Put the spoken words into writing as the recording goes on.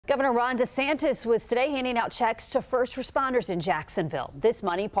Governor Ron DeSantis was today handing out checks to first responders in Jacksonville. This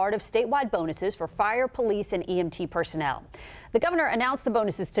money part of statewide bonuses for fire, police, and EMT personnel. The governor announced the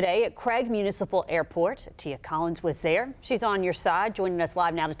bonuses today at Craig Municipal Airport. Tia Collins was there. She's on your side, joining us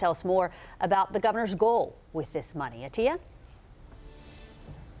live now to tell us more about the governor's goal with this money. Tia?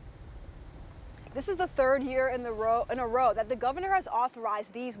 This is the third year in a row that the governor has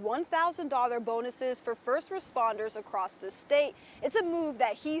authorized these $1,000 bonuses for first responders across the state. It's a move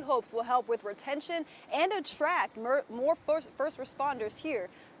that he hopes will help with retention and attract more first responders here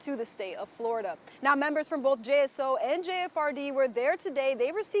to the state of Florida. Now, members from both JSO and JFRD were there today.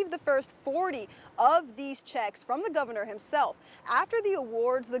 They received the first 40 of these checks from the governor himself. After the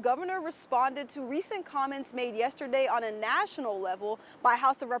awards, the governor responded to recent comments made yesterday on a national level by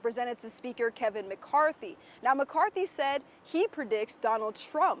House of Representatives Speaker Kevin McCarthy. Now, McCarthy said he predicts Donald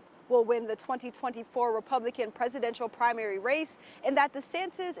Trump will win the 2024 Republican presidential primary race and that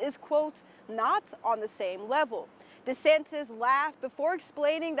DeSantis is, quote, not on the same level. DeSantis laughed before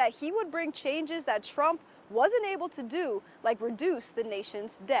explaining that he would bring changes that Trump wasn't able to do, like reduce the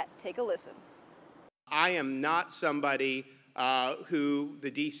nation's debt. Take a listen. I am not somebody who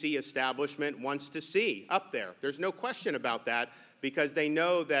the D.C. establishment wants to see up there. There's no question about that, because they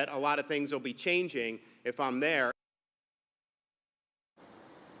know that a lot of things will be changing if I'm there.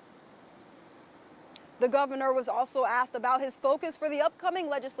 The governor was also asked about his focus for the upcoming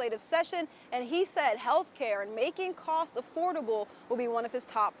legislative session, and he said health care and making cost affordable will be one of his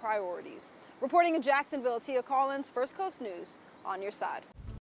top priorities. Reporting in Jacksonville, Tia Collins, First Coast News, on your side.